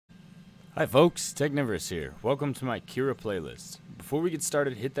Hi folks, Technivorous here. Welcome to my Cura playlist. Before we get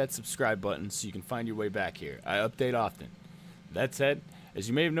started, hit that subscribe button so you can find your way back here. I update often. That said, as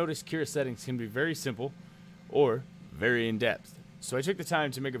you may have noticed, Cura Settings can be very simple or very in-depth. So I took the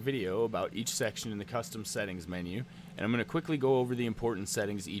time to make a video about each section in the custom settings menu, and I'm going to quickly go over the important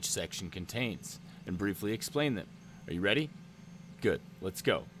settings each section contains and briefly explain them. Are you ready? Good, let's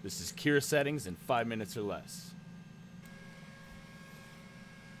go. This is Cura Settings in 5 minutes or less.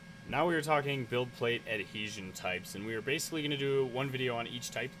 Now we are talking build plate adhesion types, and we are basically going to do one video on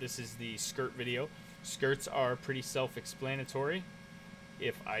each type. This is the skirt video. Skirts are pretty self-explanatory.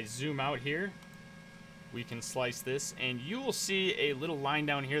 If I zoom out here, we can slice this, and you will see a little line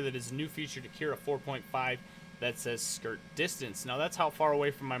down here that is a new feature to Cura 4.5 that says skirt distance. Now that's how far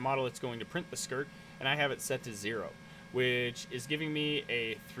away from my model it's going to print the skirt, and I have it set to 0, which is giving me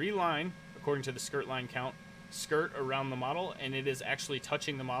a 3-line, according to the skirt line count, skirt around the model, and it is actually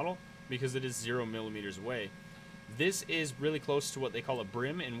touching the model because it is 0 millimeters away. This is really close to what they call a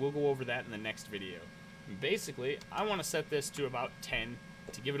brim, and we'll go over that in the next video. Basically, I want to set this to about 10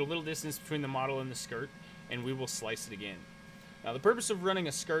 to give it a little distance between the model and the skirt, and we will slice it again. Now the purpose of running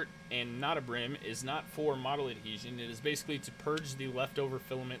a skirt and not a brim is not for model adhesion. It is basically to purge the leftover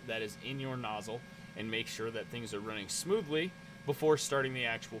filament that is in your nozzle and make sure that things are running smoothly before starting the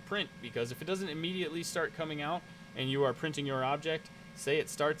actual print, because if it doesn't immediately start coming out and you are printing your object, say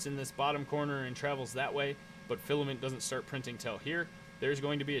it starts in this bottom corner and travels that way, but filament doesn't start printing till here, there's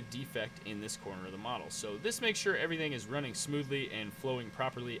going to be a defect in this corner of the model. So this makes sure everything is running smoothly and flowing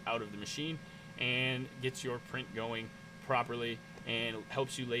properly out of the machine and gets your print going properly and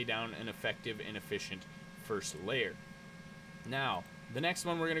helps you lay down an effective and efficient first layer. Now, the next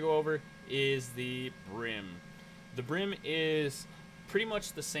one we're going to go over is the brim. The brim is pretty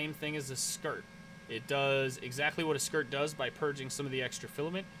much the same thing as a skirt. It does exactly what a skirt does by purging some of the extra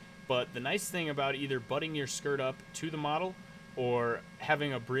filament, but the nice thing about either butting your skirt up to the model or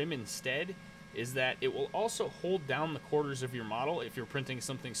having a brim instead is that it will also hold down the corners of your model. If you're printing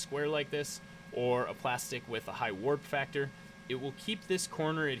something square like this or a plastic with a high warp factor, it will keep this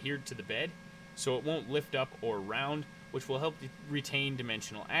corner adhered to the bed so it won't lift up or round, which will help retain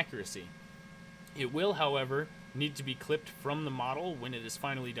dimensional accuracy. It will, however, need to be clipped from the model when it is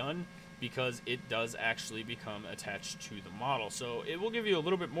finally done, because it does actually become attached to the model. So it will give you a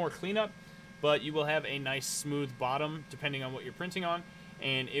little bit more cleanup, but you will have a nice smooth bottom depending on what you're printing on,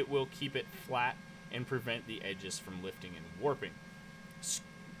 and it will keep it flat and prevent the edges from lifting and warping.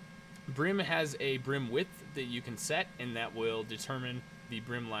 Brim has a brim width that you can set, and that will determine the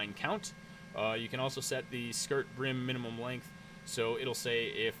brim line count. You can also set the skirt brim minimum length. So it'll say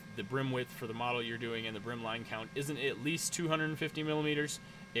if the brim width for the model you're doing and the brim line count isn't at least 250 millimeters,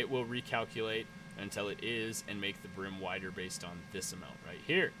 it will recalculate until it is and make the brim wider based on this amount right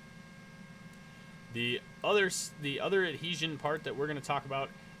here. The other adhesion part that we're going to talk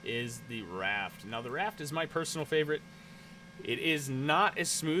about is the raft. Now the raft is my personal favorite. It is not as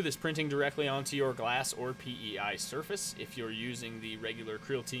smooth as printing directly onto your glass or PEI surface. If you're using the regular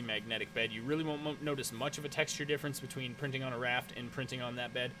Cruelty magnetic bed, you really won't notice much of a texture difference between printing on a raft and printing on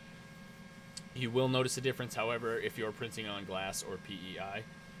that bed. You will notice a difference, however, if you're printing on glass or PEI,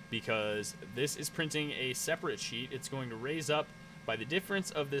 because this is printing a separate sheet. It's going to raise up by the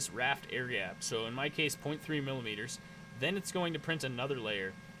difference of this raft air gap. So in my case, 0.3 millimeters. Then it's going to print another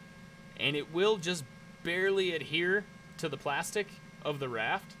layer, and it will just barely adhere to the plastic of the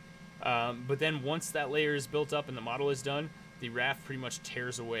raft, but then once that layer is built up and the model is done, the raft pretty much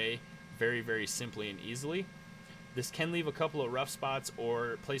tears away very, very simply and easily. This can leave a couple of rough spots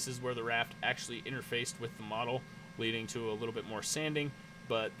or places where the raft actually interfaced with the model, leading to a little bit more sanding,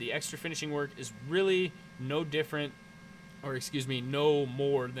 but the extra finishing work is really no different, or excuse me, no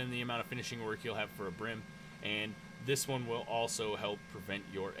more than the amount of finishing work you'll have for a brim, and this one will also help prevent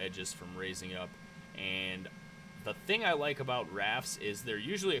your edges from raising up. And the thing I like about rafts is they're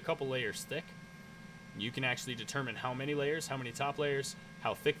usually a couple layers thick. You can actually determine how many layers, how many top layers,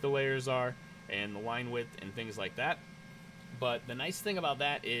 how thick the layers are, and the line width and things like that. But the nice thing about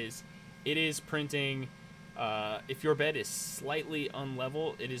that is it is printing, if your bed is slightly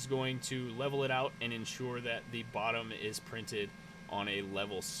unlevel, it is going to level it out and ensure that the bottom is printed on a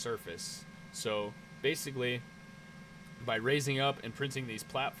level surface. So basically, by raising up and printing these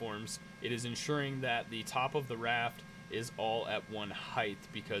platforms, it is ensuring that the top of the raft is all at one height,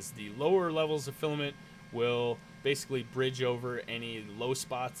 because the lower levels of filament will basically bridge over any low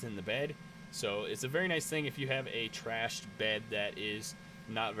spots in the bed. So it's a very nice thing if you have a trashed bed that is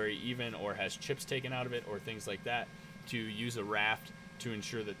not very even or has chips taken out of it or things like that, to use a raft to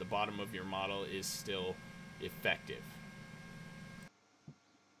ensure that the bottom of your model is still effective.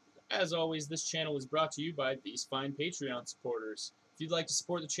 As always, this channel is brought to you by these fine Patreon supporters. If you'd like to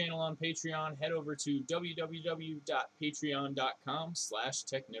support the channel on Patreon, head over to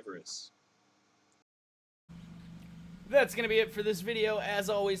www.patreon.com/Technivorous. That's going to be it for this video. As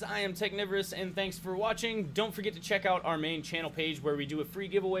always, I am Technivorous, and thanks for watching. Don't forget to check out our main channel page where we do a free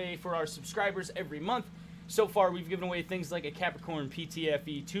giveaway for our subscribers every month. So far, we've given away things like a Capricorn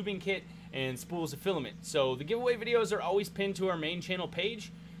PTFE tubing kit and spools of filament. So the giveaway videos are always pinned to our main channel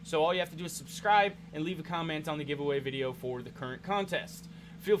page. So all you have to do is subscribe and leave a comment on the giveaway video for the current contest.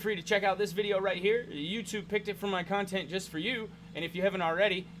 Feel free to check out this video right here. YouTube picked it from my content just for you. And if you haven't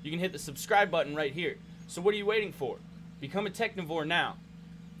already, you can hit the subscribe button right here. So what are you waiting for? Become a Technivore now.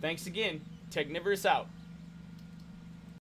 Thanks again. Technivorous out.